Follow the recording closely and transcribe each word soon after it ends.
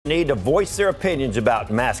need to voice their opinions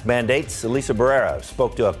about mask mandates. Elisa Barrera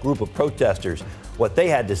spoke to a group of protesters. What they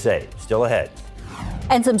had to say, still ahead.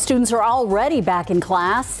 And some students are already back in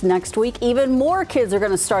class. Next week, even more kids are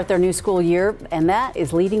going to start their new school year, and that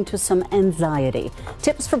is leading to some anxiety.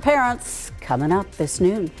 Tips for parents coming up this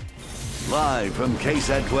noon. Live from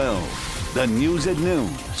KSAT 12, the news at noon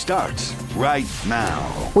starts right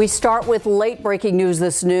now. We start with late breaking news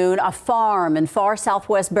this noon. A farm in far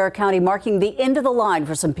southwest Bexar County marking the end of the line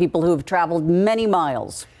for some people who have traveled many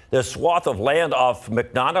miles. The swath of land off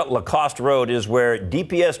McDonough-Lacoste Road is where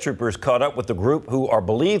DPS troopers caught up with the group who are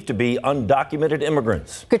believed to be undocumented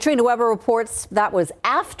immigrants. Katrina Weber reports that was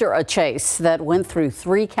after a chase that went through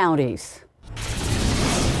 3 counties.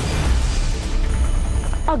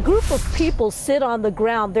 A group of people sit on the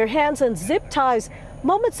ground, their hands in zip ties,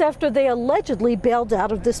 moments after they allegedly bailed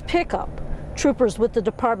out of this pickup. Troopers with the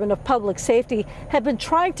Department of Public Safety have been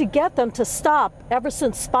trying to get them to stop ever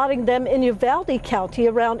since spotting them in Uvalde County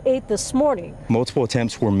around 8 this morning. Multiple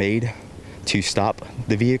attempts were made to stop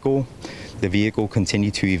the vehicle. The vehicle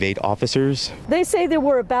continued to evade officers. They say there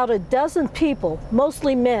were about a dozen people,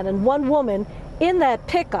 mostly men and one woman, in that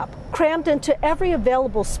pickup, crammed into every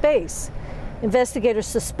available space. Investigators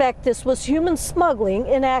suspect this was human smuggling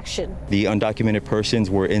in action. The undocumented persons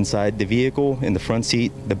were inside the vehicle, in the front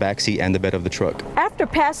seat, the back seat, and the bed of the truck. After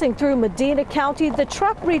passing through Medina County, the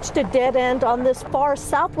truck reached a dead end on this far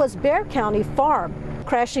southwest Bexar County farm,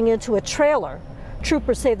 crashing into a trailer.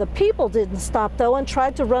 Troopers say the people didn't stop, though, and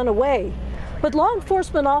tried to run away. But law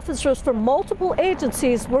enforcement officers from multiple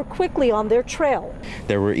agencies were quickly on their trail.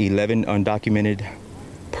 There were 11 undocumented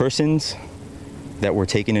persons that were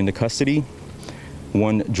taken into custody.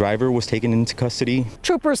 One driver was taken into custody.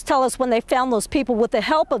 Troopers tell us when they found those people with the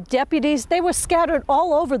help of deputies, they were scattered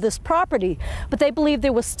all over this property, but they believe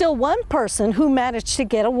there was still one person who managed to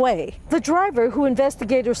get away. The driver, who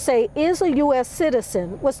investigators say is a U.S.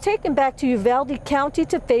 citizen, was taken back to Uvalde County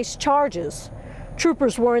to face charges.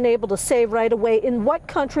 Troopers weren't able to say right away in what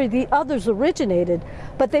country the others originated,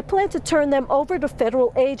 but they plan to turn them over to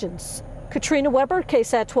federal agents. Katrina Weber,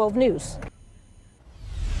 KSAT 12 News.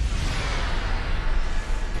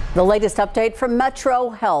 The latest update from Metro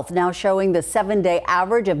Health now showing the 7-day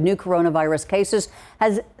average of new coronavirus cases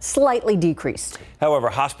has slightly decreased. However,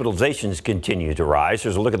 hospitalizations continue to rise.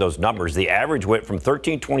 Here's a look at those numbers. The average went from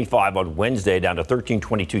 1,325 on Wednesday down to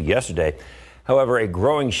 1,322 yesterday. However, a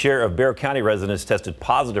growing share of Bexar County residents tested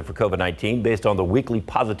positive for COVID-19 based on the weekly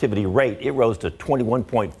positivity rate. It rose to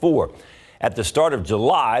 21.4. At the start of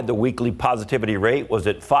July, the weekly positivity rate was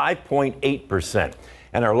at 5.8%.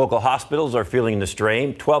 And our local hospitals are feeling the strain.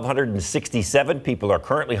 1,267 people are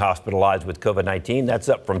currently hospitalized with COVID-19. That's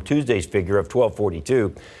up from Tuesday's figure of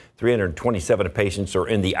 1,242. 327 patients are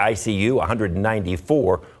in the ICU.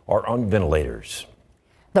 194 are on ventilators.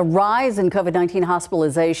 The rise in COVID-19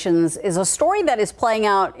 hospitalizations is a story that is playing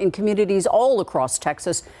out in communities all across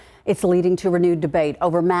Texas. It's leading to renewed debate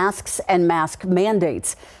over masks and mask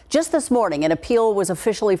mandates. Just this morning, an appeal was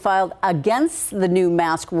officially filed against the new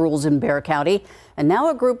mask rules in Bexar County. And now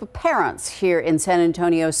a group of parents here in San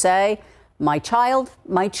Antonio say, "My child,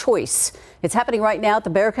 my choice." It's happening right now at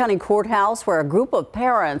the Bexar County Courthouse, where a group of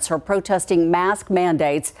parents are protesting mask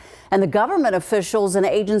mandates and the government officials and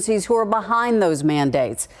agencies who are behind those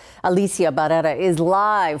mandates. Alicia Barrera is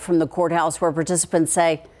live from the courthouse, where participants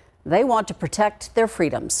say they want to protect their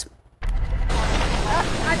freedoms.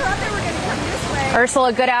 I thought they were going to come this way.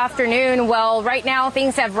 Ursula, good afternoon. Well, right now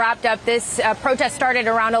things have wrapped up. This protest started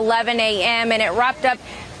around 11 a.m. and it wrapped up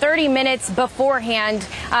 30 minutes beforehand.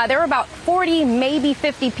 There were about 40, maybe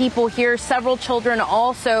 50 people here, several children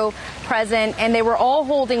also present, and they were all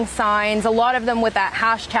holding signs, a lot of them with that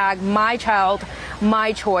hashtag, "My child,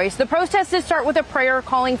 my choice." The protest did start with a prayer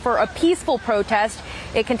calling for a peaceful protest.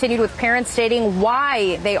 It continued with parents stating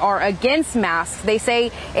why they are against masks. They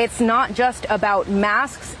say it's not just about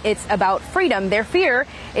masks, it's about freedom. Their fear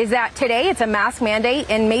is that today it's a mask mandate,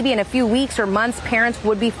 and maybe in a few weeks or months, parents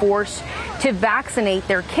would be forced to vaccinate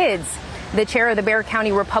their kids. The chair of the Bexar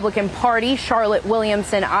County Republican Party, Charlotte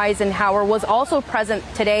Williamson Eisenhower, was also present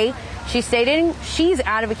today. She's stating she's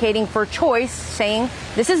advocating for choice, saying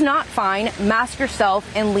this is not fine. Mask yourself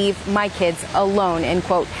and leave my kids alone, end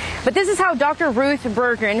quote. But this is how Dr. Ruth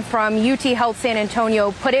Bergen from UT Health San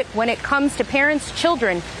Antonio put it when it comes to parents,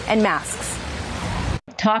 children, and masks.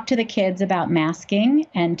 Talk to the kids about masking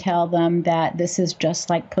and tell them that this is just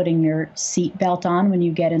like putting your seatbelt on when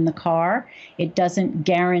you get in the car. It doesn't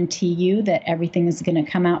guarantee you that everything is going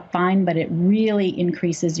to come out fine, but it really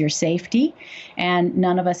increases your safety. And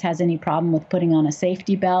none of us has any problem with putting on a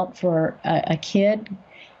safety belt for a kid.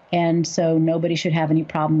 And so nobody should have any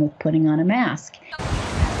problem with putting on a mask.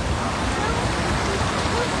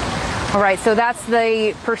 All right, so that's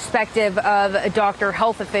the perspective of doctor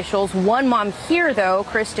health officials. One mom here, though,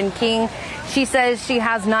 Kristen King, she says she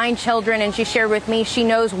has 9 children, and she shared with me she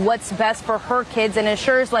knows what's best for her kids and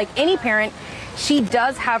ensures, like any parent, she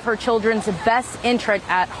does have her children's best interest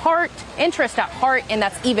at heart, and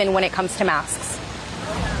that's even when it comes to masks.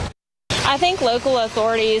 I think local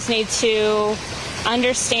authorities need to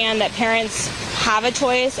understand that parents have a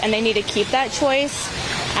choice and they need to keep that choice.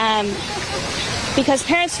 Because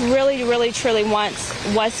parents really, truly want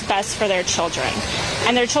what's best for their children.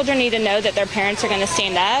 And their children need to know that their parents are going to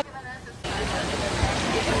stand up.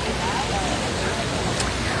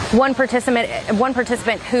 One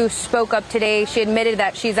participant who spoke up today, she admitted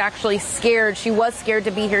that she's actually scared. She was scared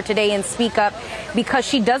to be here today and speak up because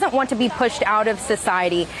she doesn't want to be pushed out of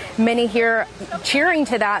society. Many here cheering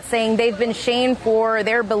to that, saying they've been shamed for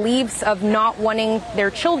their beliefs of not wanting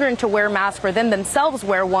their children to wear masks or themselves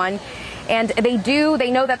wear one. And they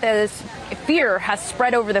know that this fear has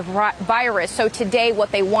spread over the virus. So today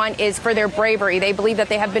what they want is for their bravery. They believe that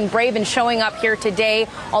they have been brave in showing up here today,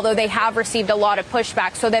 although they have received a lot of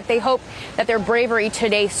pushback, so that they hope that their bravery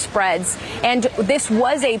today spreads. And this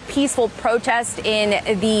was a peaceful protest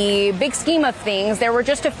in the big scheme of things. There were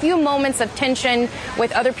just a few moments of tension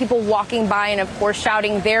with other people walking by and, of course,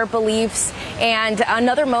 shouting their beliefs. And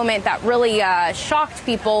another moment that really shocked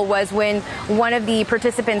people was when one of the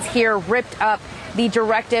participants here ripped up the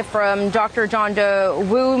directive from Dr. John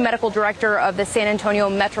Wu, medical director of the San Antonio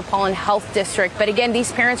Metropolitan Health District. But again,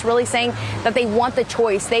 these parents really saying that they want the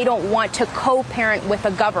choice. They don't want to co-parent with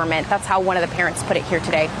the government. That's how one of the parents put it here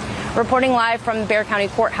today. Reporting live from the Bexar County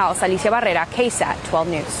Courthouse, Alicia Barrera, KSAT 12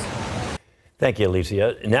 News. Thank you,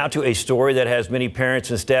 Alicia. Now to a story that has many parents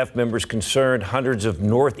and staff members concerned. Hundreds of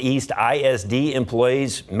Northeast ISD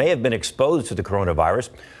employees may have been exposed to the coronavirus.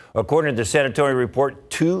 According to the San Antonio report,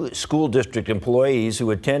 2 school district employees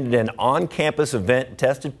who attended an on-campus event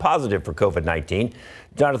tested positive for COVID-19.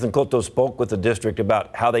 Jonathan Cotto spoke with the district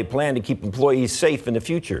about how they plan to keep employees safe in the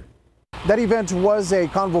future. That event was a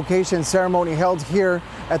convocation ceremony held here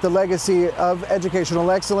at the Legacy of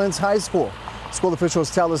Educational Excellence High School. School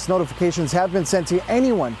officials tell us notifications have been sent to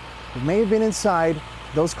anyone who may have been inside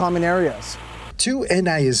those common areas. 2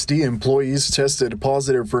 NISD employees tested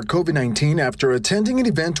positive for COVID-19 after attending an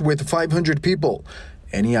event with 500 people.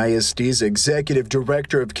 NEISD's Executive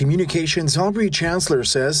Director of Communications, Aubrey Chancellor,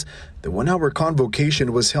 says the 1-hour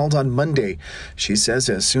convocation was held on Monday. She says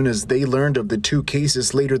as soon as they learned of the 2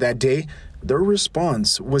 cases later that day, their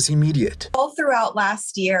response was immediate. All throughout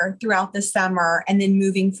last year, throughout the summer, and then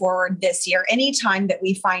moving forward this year, anytime that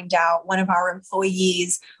we find out one of our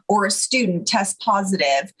employees or a student tests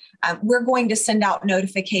positive, we're going to send out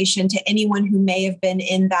notification to anyone who may have been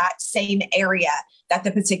in that same area that the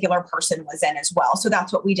particular person was in as well. So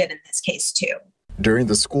that's what we did in this case too. During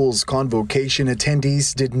the school's convocation,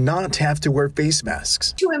 attendees did not have to wear face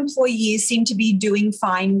masks. 2 employees seem to be doing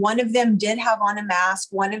fine. One of them did have on a mask.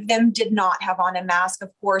 One of them did not have on a mask.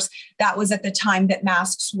 Of course, that was at the time that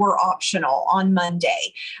masks were optional on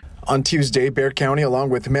Monday. On Tuesday, Bexar County, along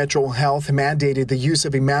with Metro Health, mandated the use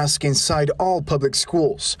of a mask inside all public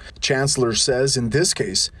schools. Chancellor says in this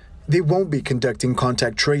case, they won't be conducting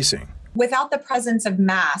contact tracing. Without the presence of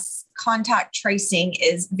masks, contact tracing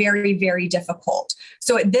is very, very difficult.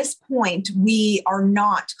 So at this point, we are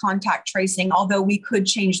not contact tracing, although we could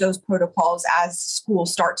change those protocols as school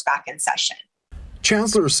starts back in session.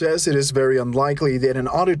 Chancellor says it is very unlikely that an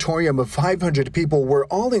auditorium of 500 people were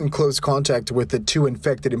all in close contact with the 2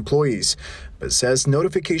 infected employees, but says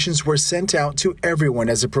notifications were sent out to everyone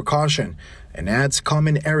as a precaution and adds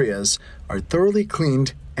common areas are thoroughly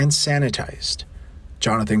cleaned and sanitized.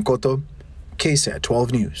 Jonathan Cotto, KSAT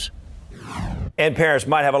 12 News. And parents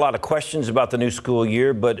might have a lot of questions about the new school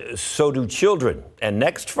year, but so do children. And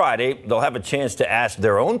next Friday, they'll have a chance to ask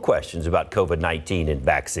their own questions about COVID-19 and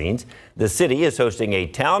vaccines. The city is hosting a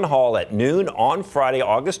town hall at noon on Friday,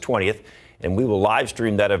 August 20th, and we will live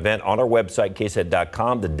stream that event on our website,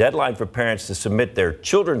 ksat.com. The deadline for parents to submit their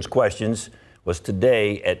children's questions was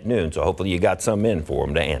today at noon, so hopefully you got some in for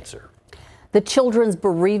them to answer. The Children's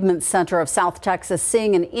Bereavement Center of South Texas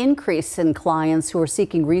seeing an increase in clients who are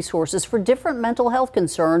seeking resources for different mental health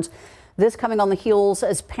concerns. This coming on the heels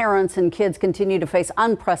as parents and kids continue to face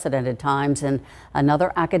unprecedented times and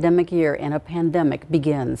another academic year in a pandemic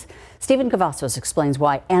begins. Stephen Cavazos explains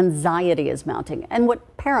why anxiety is mounting and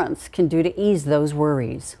what parents can do to ease those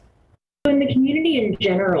worries. In the community community in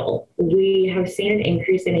general, we have seen an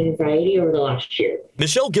increase in anxiety over the last year.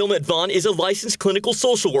 Michelle Gilmet-Vaughn is a licensed clinical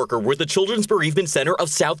social worker with the Children's Bereavement Center of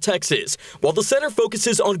South Texas. While the center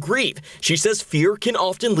focuses on grief, she says fear can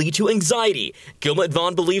often lead to anxiety.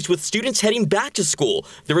 Gilmet-Vaughn believes with students heading back to school,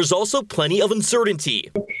 there is also plenty of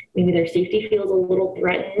uncertainty. Maybe their safety feels a little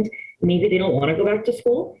threatened. Maybe they don't want to go back to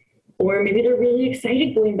school. Or maybe they're really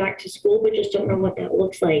excited going back to school, but just don't know what that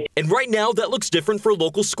looks like. And right now, that looks different for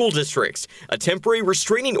local school districts. A temporary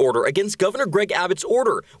restraining order against Governor Greg Abbott's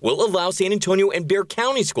order will allow San Antonio and Bexar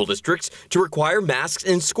County school districts to require masks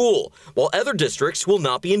in school, while other districts will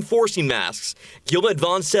not be enforcing masks.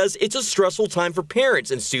 Gilmet-Vaughn says it's a stressful time for parents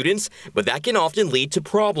and students, but that can often lead to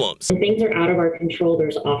problems. When things are out of our control,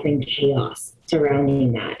 there's often chaos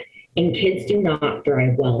surrounding that. And kids do not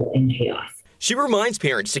thrive well in chaos. She reminds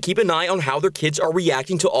parents to keep an eye on how their kids are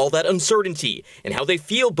reacting to all that uncertainty and how they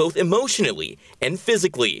feel both emotionally and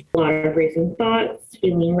physically. A lot of racing thoughts,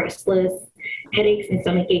 feeling restless, headaches and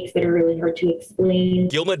stomach aches that are really hard to explain.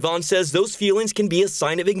 Gilmet-Vaughn says those feelings can be a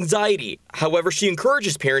sign of anxiety. However, she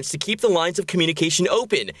encourages parents to keep the lines of communication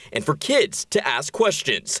open and for kids to ask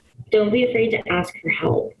questions. Don't be afraid to ask for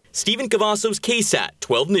help. Stephen Cavazos, KSAT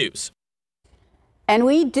 12 News. And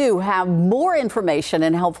we do have more information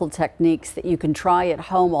and helpful techniques that you can try at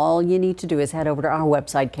home. All you need to do is head over to our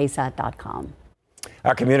website, KSAT.com.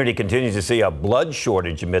 Our community continues to see a blood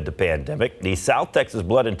shortage amid the pandemic. The South Texas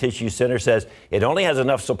Blood and Tissue Center says it only has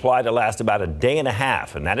enough supply to last about a day and a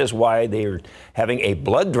half, and that is why they're having a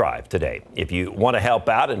blood drive today. If you want to help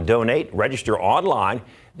out and donate, register online.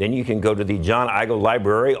 Then you can go to the John Igo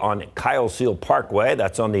Library on Kyle Seal Parkway.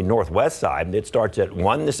 That's on the northwest side. It starts at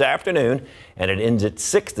 1 this afternoon and it ends at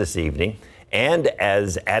 6 this evening. And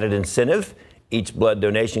as added incentive, each blood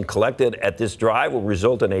donation collected at this drive will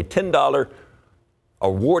result in a $10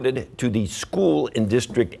 awarded to the school in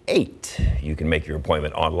District 8. You can make your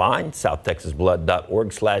appointment online,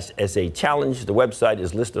 southtexasblood.org/SA Challenge. The website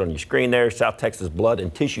is listed on your screen there. South Texas Blood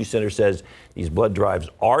and Tissue Center says these blood drives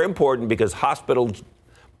are important because hospitals'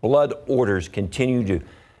 blood orders continue to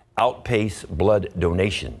outpace blood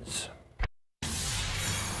donations.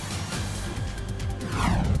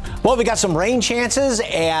 Well, we got some rain chances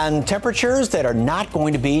and temperatures that are not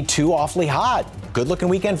going to be too awfully hot. Good looking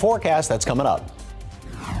weekend forecast that's coming up.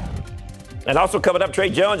 And also coming up, Trey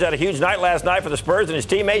Jones had a huge night last night for the Spurs and his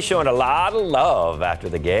teammates showing a lot of love after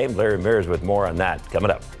the game. Larry Mears with more on that coming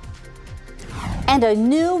up. And a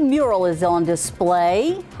new mural is on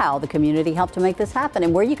display. How the community helped to make this happen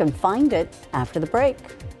and where you can find it after the break.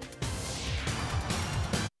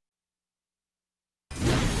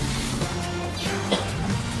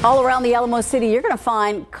 All around the Alamo City, you're going to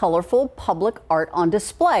find colorful public art on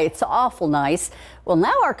display. It's awful nice. Well,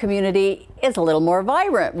 now our community is a little more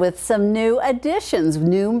vibrant with some new additions,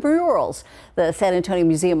 new murals. The San Antonio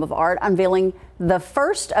Museum of Art unveiling the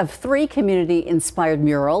first of 3 community-inspired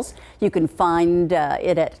murals. You can find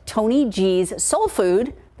it at Tony G's Soul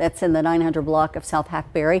Food. That's in the 900 block of South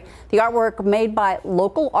Hackberry. The artwork made by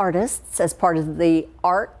local artists as part of the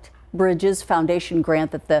Art Bridges Foundation grant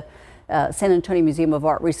that the San Antonio Museum of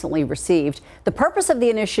Art recently received. The purpose of the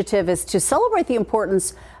initiative is to celebrate the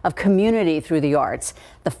importance of community through the arts.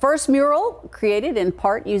 The first mural created in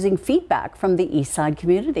part using feedback from the East Side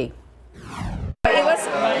community. It was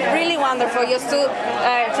really wonderful just to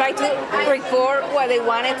try to record what they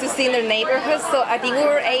wanted to see in their neighborhoods. So I think we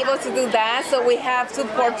were able to do that. So we have 2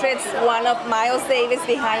 portraits, one of Miles Davis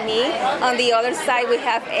behind me. On the other side, we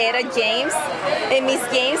have Etta James. And Miss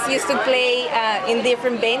James used to play in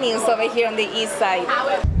different venues over here on the East Side.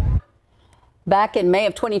 Back in May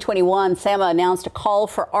of 2021, SAMA announced a call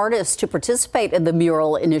for artists to participate in the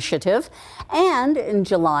mural initiative. And in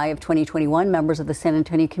July of 2021, members of the San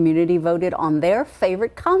Antonio community voted on their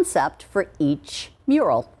favorite concept for each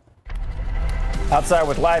mural. Outside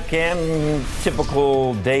with live cam,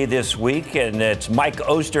 typical day this week, and it's Mike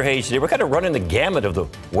Osterhage today. We're kind of running the gamut of the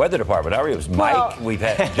weather department. It was Mike. We've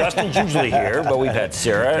had Justin's usually here, but we've had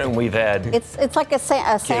Sarah, and we've had It's like a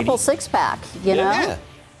sample six-pack, you know? Yeah.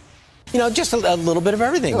 You know, just a little bit of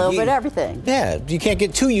everything. A little bit of everything. Yeah, you can't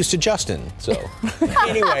get too used to Justin. So,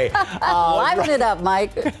 anyway. Liven it up,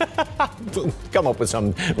 Mike. Come up with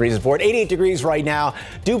some reason for it. 88 degrees right now.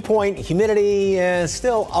 Dew point, humidity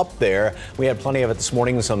still up there. We had plenty of it this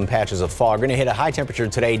morning, some patches of fog. We're going to hit a high temperature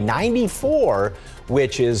today, 94,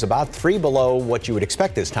 which is about 3 below what you would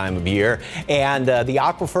expect this time of year. And the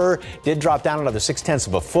aquifer did drop down another 0.6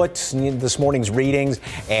 of a foot in this morning's readings,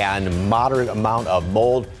 and moderate amount of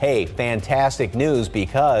mold. Hey, fantastic news,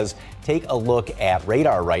 because take a look at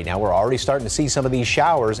radar right now. We're already starting to see some of these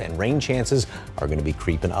showers, and rain chances are going to be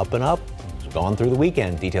creeping up and up. Going through the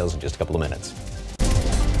weekend. Details in just a couple of minutes.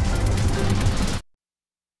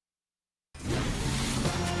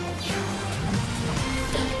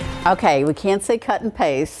 Okay, we can't say cut and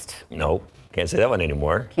paste. No, can't say that one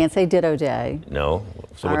anymore. Can't say ditto day. No.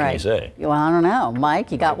 So All what right. can you say? Well, I don't know.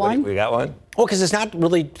 Mike, you got one? We got one? Well, because it's not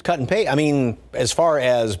really cut and paste. I mean, as far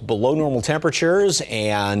as below normal temperatures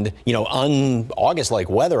and, on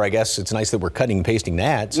August-like weather, I guess it's nice that we're cutting and pasting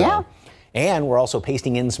that. So. Yeah. And we're also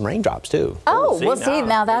pasting in some raindrops, too. Oh,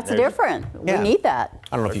 now that's different. We need that.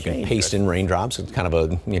 I don't know if you can paste in raindrops. It's kind of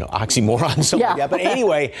a, oxymoron, something like that. But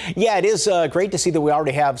anyway, it is great to see that we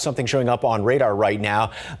already have something showing up on radar right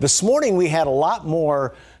now. This morning, we had a lot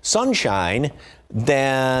more sunshine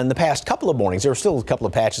than the past couple of mornings. There were still a couple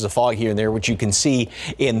of patches of fog here and there, which you can see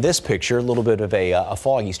in this picture, a little bit of a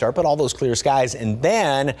foggy start, but all those clear skies. And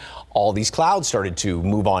then all these clouds started to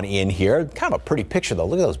move on in here. Kind of a pretty picture, though.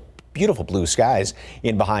 Look at those beautiful blue skies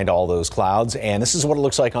in behind all those clouds. And this is what it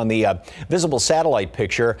looks like on the visible satellite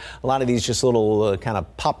picture. A lot of these just little kind of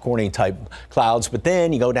popcorny type clouds. But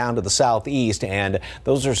then you go down to the southeast and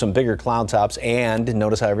those are some bigger cloud tops. And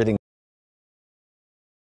notice how everything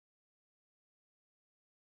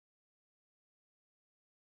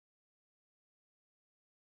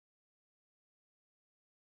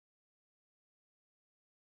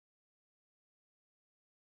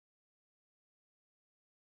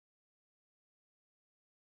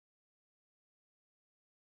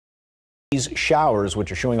these showers, which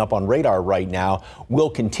are showing up on radar right now, will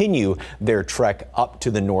continue their trek up to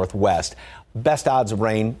the northwest. Best odds of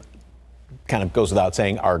rain, kind of goes without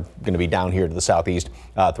saying, are going to be down here to the southeast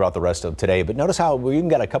throughout the rest of today. But notice how we even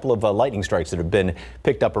got a couple of lightning strikes that have been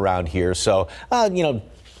picked up around here. So,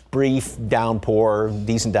 brief downpour,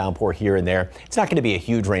 decent downpour here and there. It's not going to be a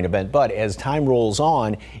huge rain event, but as time rolls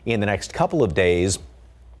on in the next couple of days,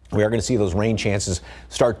 we are going to see those rain chances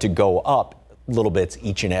start to go up little bits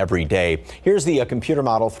each and every day. Here's the computer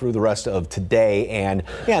model through the rest of today, and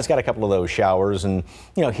it's got a couple of those showers, and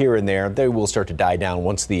here and there they will start to die down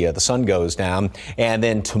once the sun goes down. And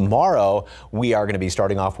then tomorrow we are going to be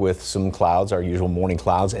starting off with some clouds, our usual morning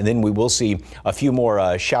clouds, and then we will see a few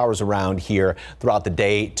more showers around here throughout the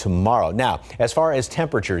day tomorrow. Now, as far as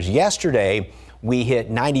temperatures, yesterday we hit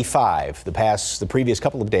 95. The previous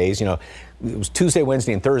couple of days, it was Tuesday,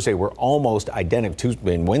 Wednesday, and Thursday were almost identical.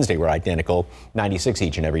 Tuesday and Wednesday were identical, 96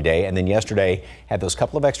 each and every day. And then yesterday had those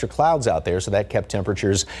couple of extra clouds out there, so that kept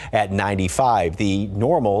temperatures at 95. The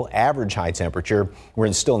normal average high temperature,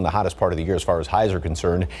 we're still in the hottest part of the year as far as highs are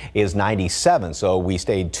concerned, is 97. So we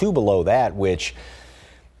stayed 2 below that, which,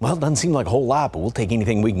 well, doesn't seem like a whole lot, but we'll take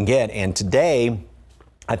anything we can get. And today,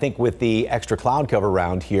 I think with the extra cloud cover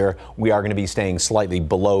around here, we are going to be staying slightly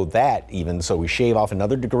below that even. So we shave off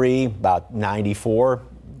another degree, about 94,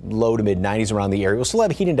 low to mid 90s around the area. We'll still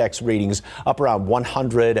have heat index readings up around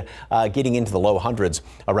 100, getting into the low hundreds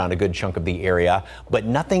around a good chunk of the area, but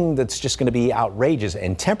nothing that's just going to be outrageous.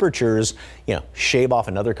 And temperatures, shave off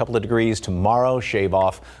another couple of degrees tomorrow, shave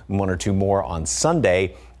off 1 or 2 more on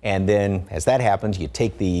Sunday. And then as that happens, you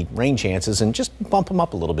take the rain chances and just bump them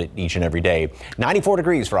up a little bit each and every day. 94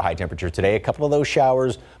 degrees for a high temperature today. A couple of those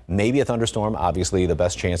showers, maybe a thunderstorm. Obviously, the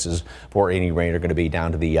best chances for any rain are going to be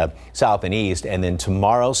down to the south and east. And then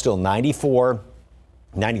tomorrow, still 94.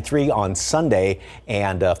 93 on Sunday,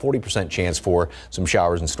 and 40% chance for some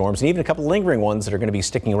showers and storms, and even a couple of lingering ones that are going to be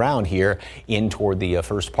sticking around here in toward the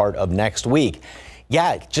first part of next week.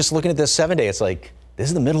 Yeah, just looking at this 7-day, it's like this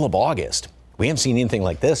is the middle of August. We haven't seen anything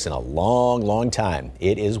like this in a long, long time.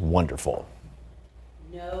 It is wonderful.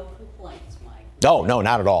 No complaints, Mike. No,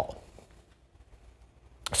 not at all.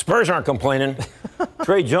 Spurs aren't complaining.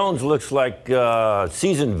 Trey Jones looks like a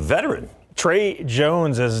seasoned veteran. Trey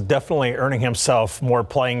Jones is definitely earning himself more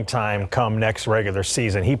playing time come next regular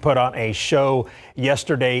season. He put on a show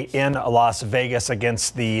yesterday in Las Vegas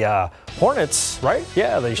against the Hornets, right?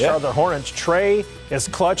 Yeah, the Charlotte Hornets. Trey is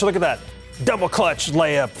clutch. Look at that. Double clutch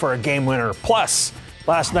layup for a game winner. Plus,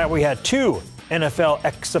 last night we had 2 NFL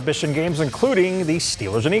exhibition games, including the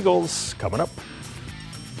Steelers and Eagles, coming up.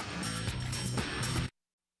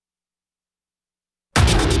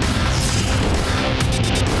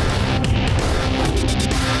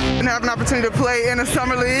 And have an opportunity to play in a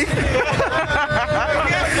summer league. Hey,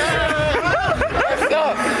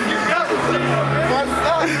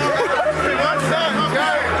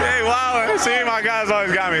 wow. See, my guys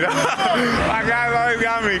always got me. My guys always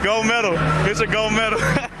got me. Gold medal. It's a gold medal.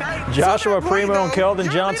 Joshua Primo and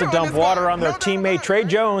Keldon Johnson dumped water on their teammate Trey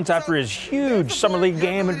Jones after his huge summer league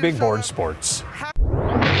game at Big Board Sports.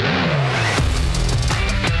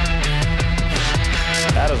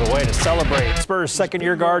 That is a a way to celebrate. Spurs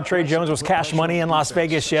second-year guard Trey Jones was cash money in Las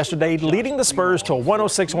Vegas yesterday, leading the Spurs to a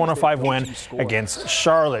 106-105 win against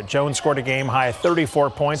Charlotte. Jones scored a game-high 34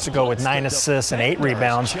 points to go with 9 assists and 8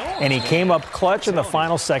 rebounds, and he came up clutch in the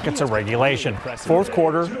final seconds of regulation. Fourth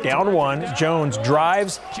quarter, down 1, Jones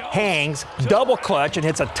drives, hangs, double clutch, and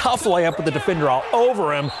hits a tough layup with the defender all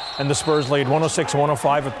over him, and the Spurs lead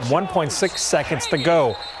 106-105 with 1.6 seconds to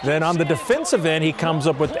go. Then on the defensive end, he comes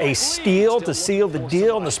up with a steal to seal the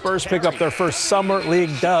deal, and the Spurs pick up their first summer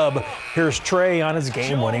league dub. Here's Trey on his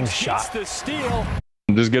game-winning shot.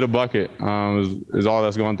 Just get a bucket is all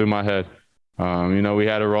that's going through my head. We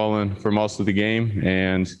had it rolling for most of the game,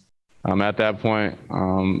 and at that point,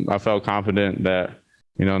 I felt confident that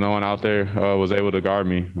no one out there was able to guard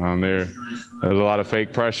me. There was a lot of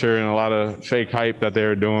fake pressure and a lot of fake hype that they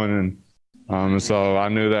were doing, and so I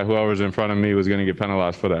knew that whoever's in front of me was going to get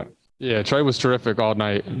penalized for that. Yeah, Trey was terrific all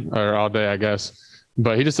night, or all day, I guess.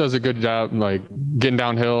 But he just does a good job, like, getting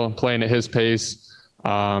downhill, playing at his pace.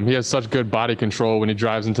 He has such good body control when he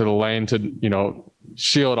drives into the lane to,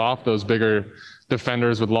 shield off those bigger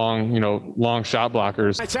defenders with long shot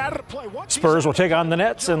blockers. Spurs will take on the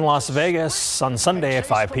Nets in Las Vegas on Sunday at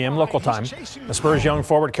 5 p.m. local time. The Spurs young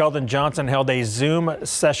forward Keldon Johnson held a Zoom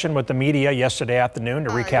session with the media yesterday afternoon to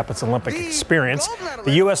recap its Olympic experience.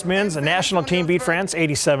 The U.S. men's national team beat France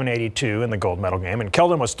 87-82 in the gold medal game, and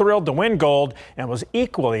Keldon was thrilled to win gold and was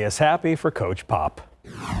equally as happy for Coach Pop.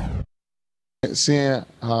 Seeing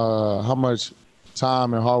how much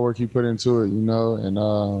time and hard work he put into it,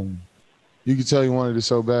 and you could tell he wanted it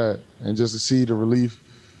so bad, and just to see the relief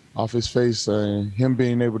off his face and him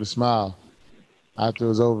being able to smile after it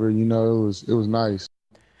was over, it was nice.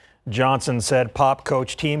 Johnson said Pop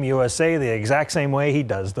coached Team USA the exact same way he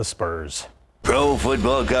does the Spurs. Pro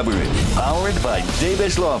football coverage, powered by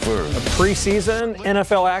Davis Law Firm. Preseason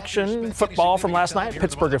NFL action, football from last night,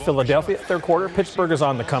 Pittsburgh at Philadelphia, third quarter. Pittsburgh is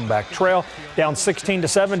on the comeback trail, down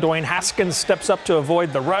 16-7. Dwayne Haskins steps up to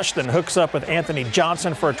avoid the rush, then hooks up with Anthony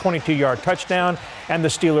Johnson for a 22-yard touchdown, and the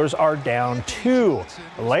Steelers are down 2.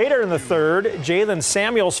 Later in the third, Jalen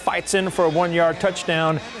Samuels fights in for a 1-yard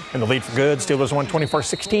touchdown, and the lead for good. Steelers won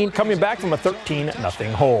 24-16, coming back from a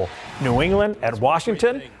 13-0 hole. New England at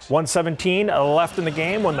Washington, 1:17 left in the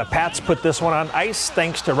game when the Pats put this one on ice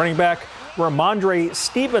thanks to running back Ramondre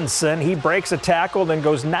Stevenson. He breaks a tackle, then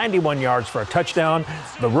goes 91 yards for a touchdown.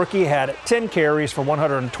 The rookie had 10 carries for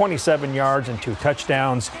 127 yards and 2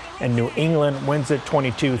 touchdowns, and New England wins it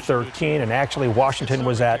 22-13, and actually Washington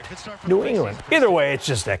was at New England. Either way, it's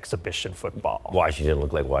just exhibition football. Washington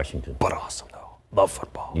looked like Washington. But awesome, though. Love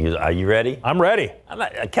football. Are you ready? I'm ready.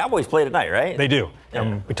 Cowboys play tonight, right? They do. Yeah.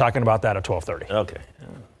 And we're talking about that at 12:30. Okay.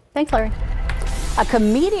 Thanks, Larry. A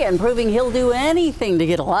comedian proving he'll do anything to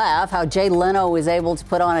get a laugh. How Jay Leno was able to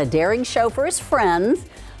put on a daring show for his friends,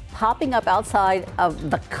 popping up outside of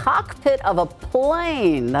the cockpit of a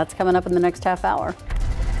plane. That's coming up in the next half hour.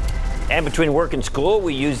 And between work and school,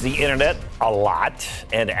 we use the internet a lot,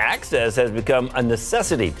 and access has become a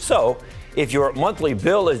necessity. So, if your monthly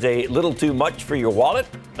bill is a little too much for your wallet,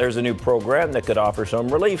 there's a new program that could offer some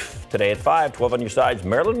relief. Today at 5, 12 on your sides,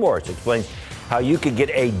 Marilyn Morris explains how you could get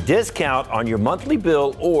a discount on your monthly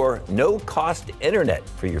bill or no-cost internet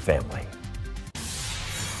for your family.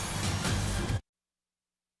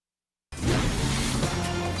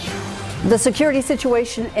 The security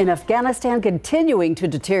situation in Afghanistan continuing to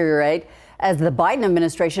deteriorate as the Biden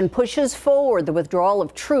administration pushes forward the withdrawal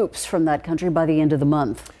of troops from that country by the end of the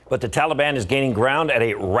month. But the Taliban is gaining ground at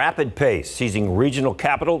a rapid pace, seizing regional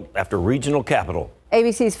capital after regional capital.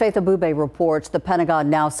 ABC's Faith Abube reports the Pentagon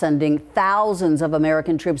now sending thousands of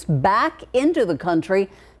American troops back into the country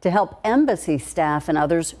to help embassy staff and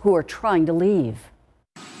others who are trying to leave.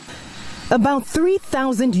 About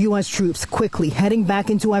 3,000 U.S. troops quickly heading back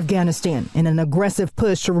into Afghanistan in an aggressive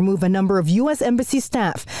push to remove a number of U.S. embassy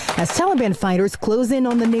staff as Taliban fighters close in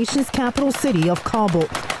on the nation's capital city of Kabul.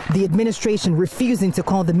 The administration refusing to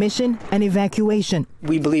call the mission an evacuation.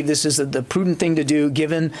 We believe this is the prudent thing to do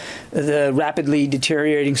given the rapidly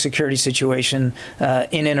deteriorating security situation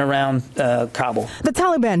in and around Kabul. The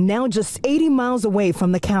Taliban now just 80 miles away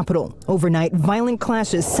from the capital. Overnight, violent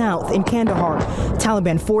clashes south in Kandahar.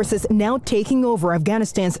 Taliban forces now taking over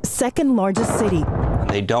Afghanistan's second largest city.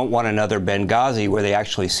 They don't want another Benghazi where they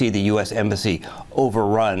actually see the U.S. embassy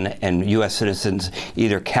overrun and U.S. citizens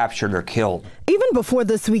either captured or killed. Even before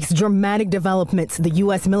this week's dramatic developments, the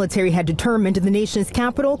U.S. military had determined the nation's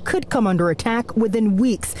capital could come under attack within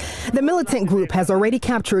weeks. The militant group has already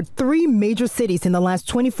captured 3 major cities in the last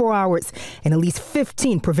 24 hours and at least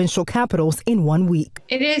 15 provincial capitals in 1 week.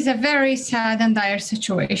 It is a very sad and dire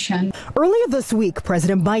situation. Earlier this week,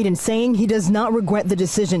 President Biden saying he does not regret the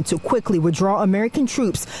decision to quickly withdraw American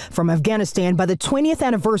troops from Afghanistan by the 20th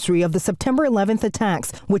anniversary of the September 11th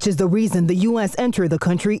attacks, which is the reason the U.S. entered the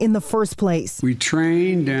country in the first place. We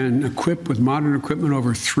trained and equipped with modern equipment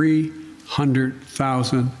over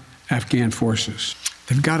 300,000 Afghan forces.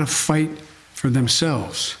 They've got to fight for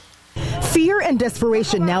themselves. Fear and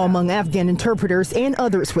desperation now among Afghan interpreters and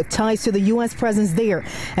others with ties to the U.S. presence there,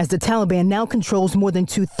 as the Taliban now controls more than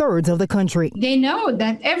 2/3 of the country. They know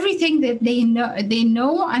that everything that they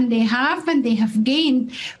know and they have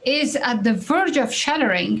gained is at the verge of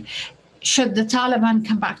shattering should the Taliban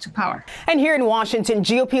come back to power. And here in Washington,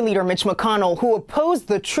 GOP leader Mitch McConnell, who opposed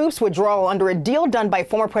the troops withdrawal under a deal done by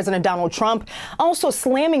former President Donald Trump, also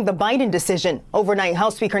slamming the Biden decision. Overnight,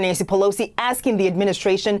 House Speaker Nancy Pelosi asking the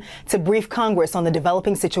administration to brief Congress on the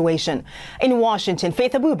developing situation. In Washington,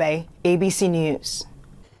 Faith Abube, ABC News.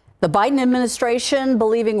 The Biden administration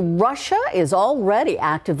believing Russia is already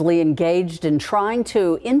actively engaged in trying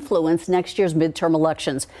to influence next year's midterm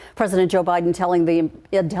elections. President Joe Biden telling the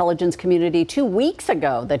intelligence community 2 weeks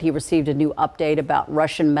ago that he received a new update about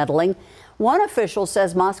Russian meddling. One official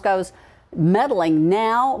says Moscow's meddling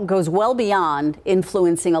now goes well beyond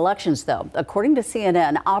influencing elections, though. According to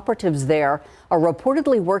CNN, operatives there are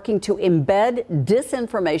reportedly working to embed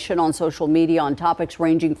disinformation on social media on topics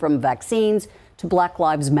ranging from vaccines to Black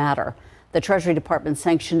Lives Matter. The Treasury Department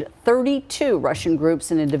sanctioned 32 Russian groups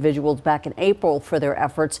and individuals back in April for their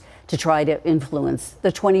efforts to try to influence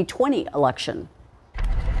the 2020 election.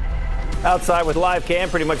 Outside with live cam,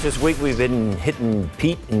 pretty much this week we've been hitting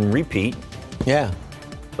Pete and repeat. Yeah.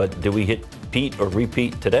 But did we hit Pete or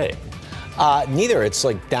repeat today? Neither. It's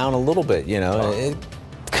like down a little bit, you know.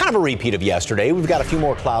 Kind of a repeat of yesterday. We've got a few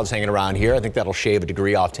more clouds hanging around here. I think that'll shave a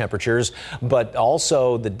degree off temperatures. But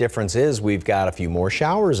also the difference is we've got a few more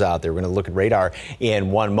showers out there. We're going to look at radar in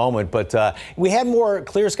one moment. But we had more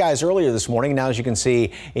clear skies earlier this morning. Now, as you can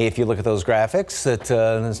see, if you look at those graphics, that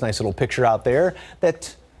this nice little picture out there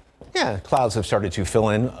that, yeah, clouds have started to fill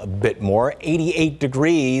in a bit more. 88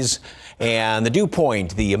 degrees. And the dew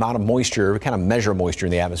point, the amount of moisture, we kind of measure moisture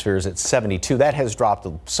in the atmosphere, is at 72. That has dropped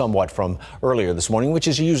somewhat from earlier this morning, which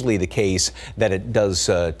is usually the case, that it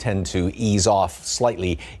does tend to ease off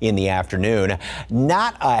slightly in the afternoon.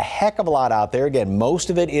 Not a heck of a lot out there. Again,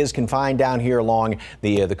 most of it is confined down here along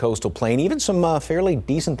the coastal plain. Even some fairly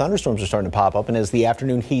decent thunderstorms are starting to pop up. And as the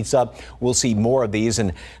afternoon heats up, we'll see more of these.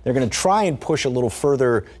 And they're going to try and push a little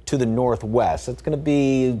further to the northwest. It's going to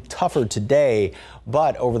be tougher today,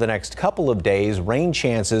 but over the next couple of days, rain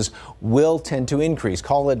chances will tend to increase.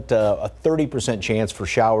 Call it a 30% chance for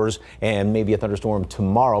showers and maybe a thunderstorm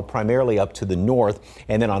tomorrow, primarily up to the north.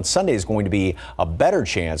 And then on Sunday is going to be a better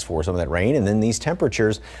chance for some of that rain. And then these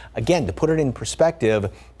temperatures, again, to put it in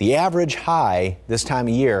perspective, the average high this time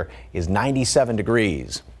of year is 97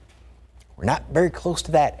 degrees. We're not very close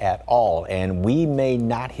to that at all, and we may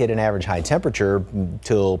not hit an average high temperature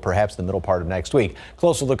till perhaps the middle part of next week.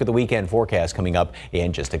 Closer look at the weekend forecast coming up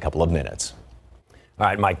in just a couple of minutes. All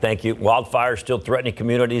right, Mike, thank you. Wildfires still threatening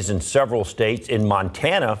communities in several states. In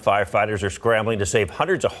Montana, firefighters are scrambling to save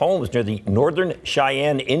hundreds of homes near the Northern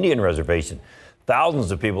Cheyenne Indian Reservation. Thousands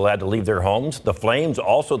of people had to leave their homes. The flames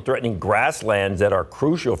also threatening grasslands that are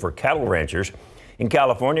crucial for cattle ranchers. In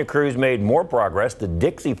California, crews made more progress. The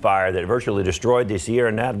Dixie Fire that virtually destroyed the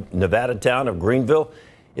Sierra Nevada town of Greenville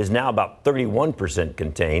is now about 31%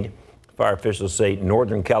 contained. Fire officials say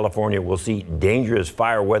Northern California will see dangerous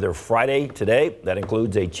fire weather Friday today. That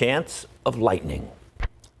includes a chance of lightning.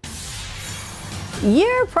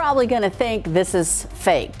 You're probably going to think this is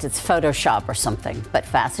faked. It's Photoshop or something. But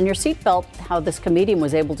fasten your seatbelt, how this comedian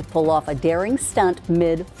was able to pull off a daring stunt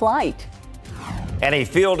mid-flight. And a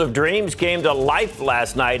field of dreams came to life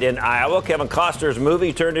last night in Iowa. Kevin Costner's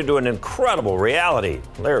movie turned into an incredible reality.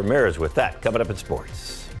 Larry Ramirez with that coming up in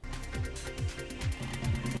sports.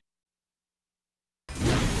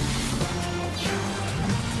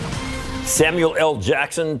 Samuel L.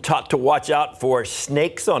 Jackson taught to watch out for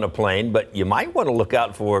snakes on a plane, but you might want to look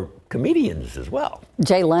out for comedians as well.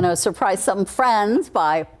 Jay Leno surprised some friends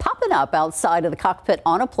by popping up outside of the cockpit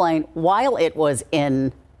on a plane while it was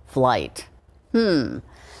in flight.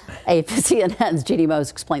 CNN's Jeannie Mose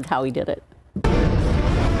explained how he did it.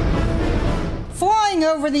 Flying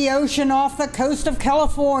over the ocean off the coast of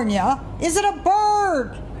California. Is it a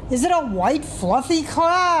bird? Is it a white fluffy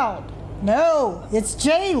cloud? No, it's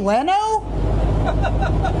Jay Leno?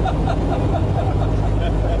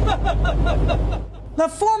 The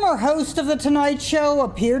former host of The Tonight Show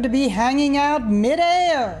appeared to be hanging out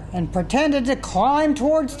midair and pretended to climb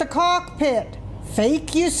towards the cockpit.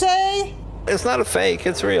 Fake, you say? It's not a fake,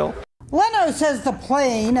 it's real. Leno says the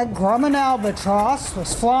plane at Grumman Albatross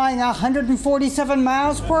was flying 147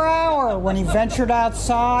 miles per hour when he ventured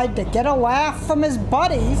outside to get a laugh from his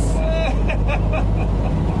buddies.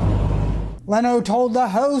 Leno told the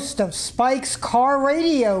host of Spike's Car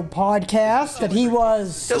Radio podcast that he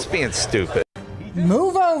was just being stupid.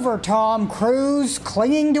 Move over, Tom Cruise,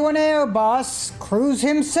 clinging to an Airbus. Cruise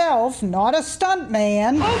himself, not a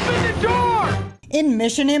stuntman. Open the door! In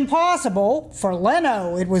Mission Impossible, for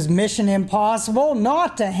Leno, it was Mission Impossible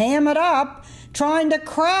not to ham it up, trying to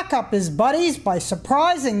crack up his buddies by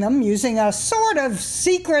surprising them using a sort of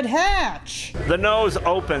secret hatch. The nose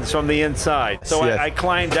opens from the inside, so yes. I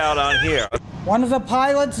climbed out on here. One of the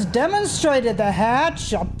pilots demonstrated the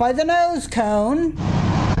hatch up by the nose cone.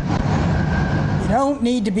 You don't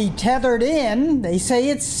need to be tethered in. They say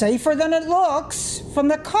it's safer than it looks. From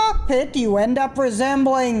the cockpit, you end up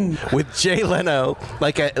resembling... with Jay Leno,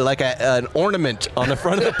 like an ornament on the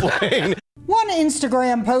front of the plane. One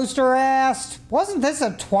Instagram poster asked, wasn't this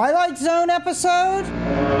a Twilight Zone episode?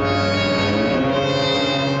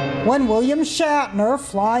 When William Shatner,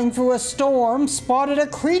 flying through a storm, spotted a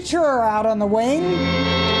creature out on the wing.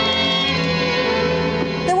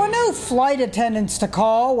 There were no flight attendants to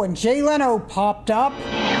call when Jay Leno popped up.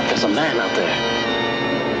 There's a man out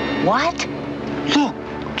there. What?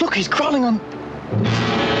 Look, he's crawling on...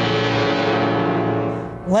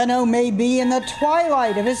 Leno may be in the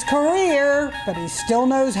twilight of his career, but he still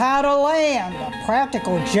knows how to land a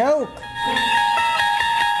practical joke.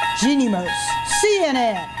 Jeannie Mose,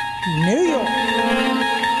 CNN, New York.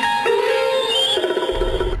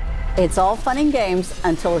 It's all fun and games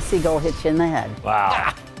until a seagull hits you in the head.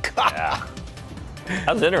 Wow. Yeah.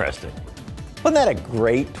 That was interesting. Wasn't that a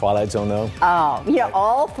great Twilight Zone, though? Oh, yeah,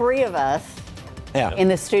 all three of us in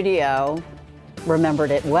the studio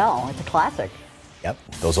remembered it well. It's a classic. Yep,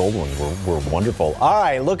 those old ones were wonderful. All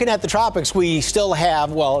right, looking at the tropics, we still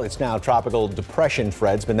have, well, it's now tropical depression,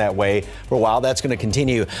 Fred. It's been that way for a while. That's going to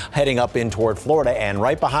continue heading up in toward Florida. And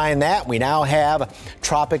right behind that, we now have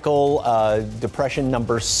tropical depression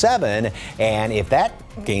number 7. And if that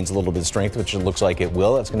gains a little bit of strength, which it looks like it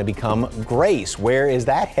will, it's going to become Grace. Where is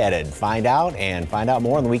that headed? Find out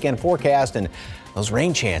more on the weekend forecast and those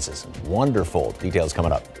rain chances. Wonderful details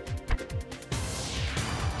coming up.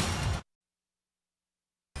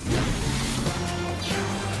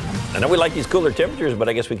 I know we like these cooler temperatures, but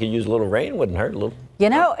I guess we could use a little rain. Wouldn't hurt a little. You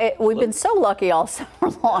know, we've been so lucky all summer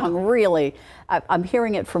long, really. I'm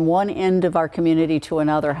hearing it from one end of our community to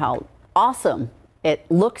another, how awesome it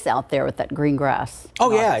looks out there with that green grass.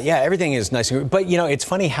 Oh, yeah, everything is nice. But, you know, it's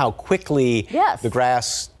funny how quickly the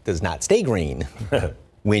grass does not stay green.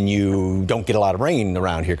 When you don't get a lot of rain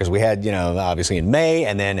around here, because we had, you know, obviously in May,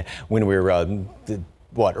 and then when we were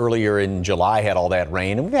earlier in July had all that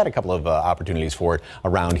rain, and we've had a couple of opportunities for it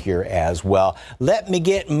around here as well. Let me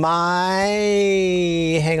get hang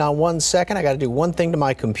on one second. I got to do one thing to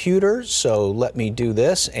my computer, so let me do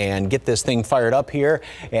this and get this thing fired up here,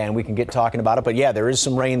 and we can get talking about it. But yeah, there is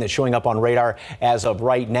some rain that's showing up on radar as of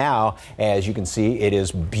right now. As you can see, it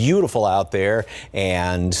is beautiful out there,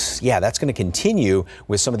 and yeah, that's going to continue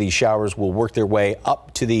with some of these showers will work their way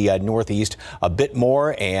up to the northeast a bit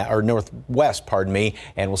more, or northwest, pardon me.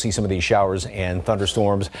 And we'll see some of these showers and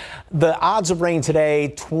thunderstorms. The odds of rain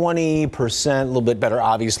today, 20%, a little bit better,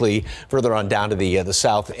 obviously, further on down to the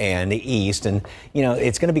south and the east. And, you know,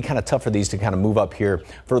 it's going to be kind of tough for these to kind of move up here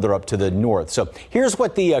further up to the north. So here's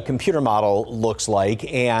what the computer model looks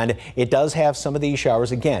like. And it does have some of these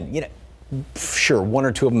showers again. You know, sure, one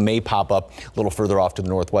or two of them may pop up a little further off to the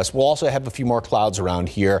northwest. We'll also have a few more clouds around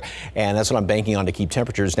here. And that's what I'm banking on to keep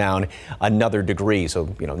temperatures down another degree.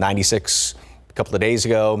 So, you know, 96 a couple of days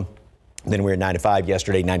ago, then we were at 95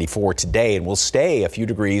 yesterday, 94 today, and we'll stay a few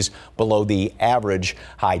degrees below the average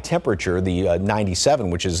high temperature, the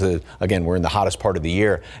 97, which is, again, we're in the hottest part of the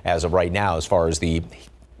year as of right now as far as the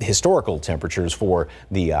historical temperatures for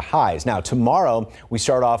the highs. Now, tomorrow we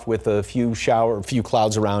start off with a few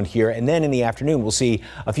clouds around here, and then in the afternoon we'll see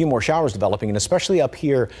a few more showers developing, and especially up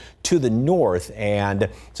here to the north. And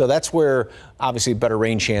so that's where obviously better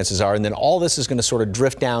rain chances are. And then all this is going to sort of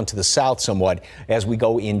drift down to the south somewhat as we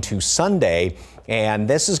go into Sunday. And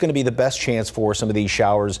this is going to be the best chance for some of these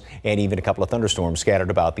showers and even a couple of thunderstorms scattered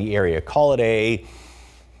about the area. Call it a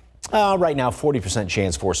Right now, 40%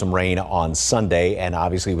 chance for some rain on Sunday, and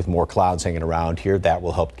obviously with more clouds hanging around here, that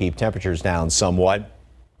will help keep temperatures down somewhat.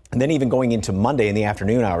 And then even going into Monday in the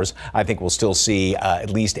afternoon hours, I think we'll still see at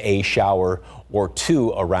least a shower or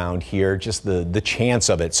two around here, just the chance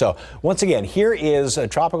of it. So once again, here is a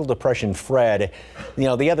tropical depression Fred. You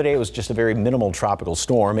know, the other day it was just a very minimal tropical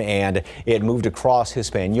storm, and it moved across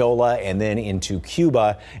Hispaniola and then into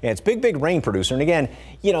Cuba. And it's big rain producer. And again,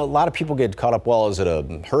 you know, a lot of people get caught up, well, is it a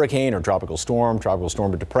hurricane or tropical storm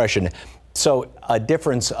or depression? So a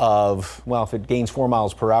difference of, well, if it gains 4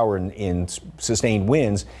 miles per hour in sustained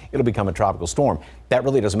winds, it'll become a tropical storm. That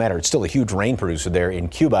really doesn't matter. It's still a huge rain producer there in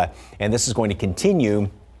Cuba, and this is going to continue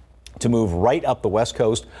to move right up the west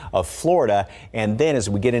coast of Florida. And then as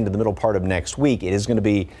we get into the middle part of next week, it is going to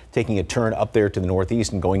be taking a turn up there to the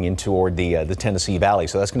northeast and going in toward the Tennessee Valley.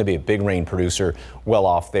 So that's going to be a big rain producer well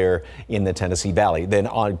off there in the Tennessee Valley. Then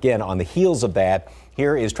again, on the heels of that,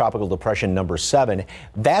 here is tropical depression number 7.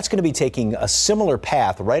 That's going to be taking a similar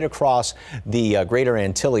path right across the greater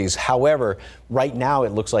Antilles. However, right now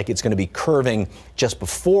it looks like it's going to be curving just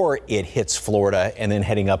before it hits Florida and then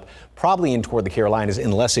heading up probably in toward the Carolinas,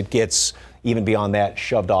 unless it gets even beyond that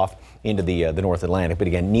shoved off into the North Atlantic. But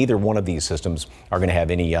again, neither one of these systems are going to have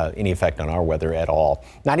any effect on our weather at all.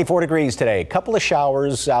 94 degrees today. A couple of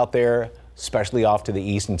showers out there, especially off to the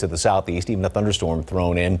east and to the southeast, even a thunderstorm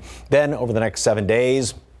thrown in. Then over the next 7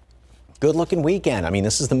 days, good looking weekend. I mean,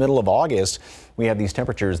 this is the middle of August. We have these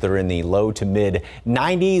temperatures that are in the low to mid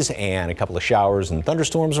 90s and a couple of showers and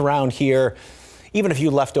thunderstorms around here. Even a few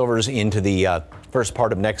leftovers into the first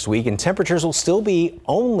part of next week, and temperatures will still be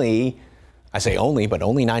only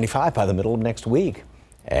 95 by the middle of next week.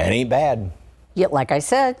 It ain't bad. Yet, like I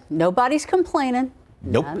said, nobody's complaining.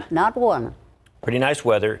 Nope. Not one. Pretty nice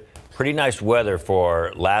weather. Pretty nice weather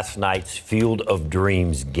for last night's Field of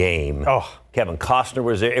Dreams game. Oh, Kevin Costner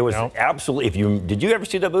was there. It was absolutely. Did you ever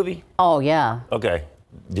see that movie? Oh yeah. Okay.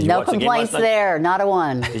 Did you No watch the game complaints last night? there. Not a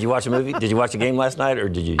one. Did you watch the movie? Did you watch the game last night, or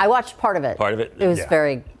did you? I watched part of it. Part of it. It was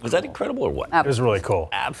very. Was that incredible or what? It was really cool.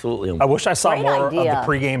 Absolutely. I wish I saw Great more idea. of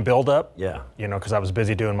the pregame buildup. Yeah. You know, because I was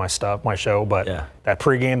busy doing my show. But that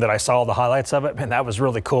pregame that I saw the highlights of it, man, that was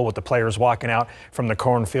really cool with the players walking out from the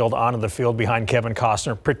cornfield onto the field behind Kevin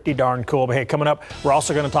Costner. Pretty darn cool. But hey, coming up, we're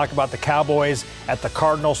also going to talk about the Cowboys at the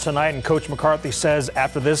Cardinals tonight. And Coach McCarthy says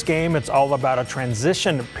after this game, it's all about a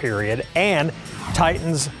transition period. And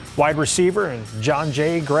Titans wide receiver and John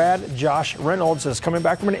Jay grad Josh Reynolds is coming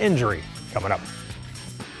back from an injury. Coming up.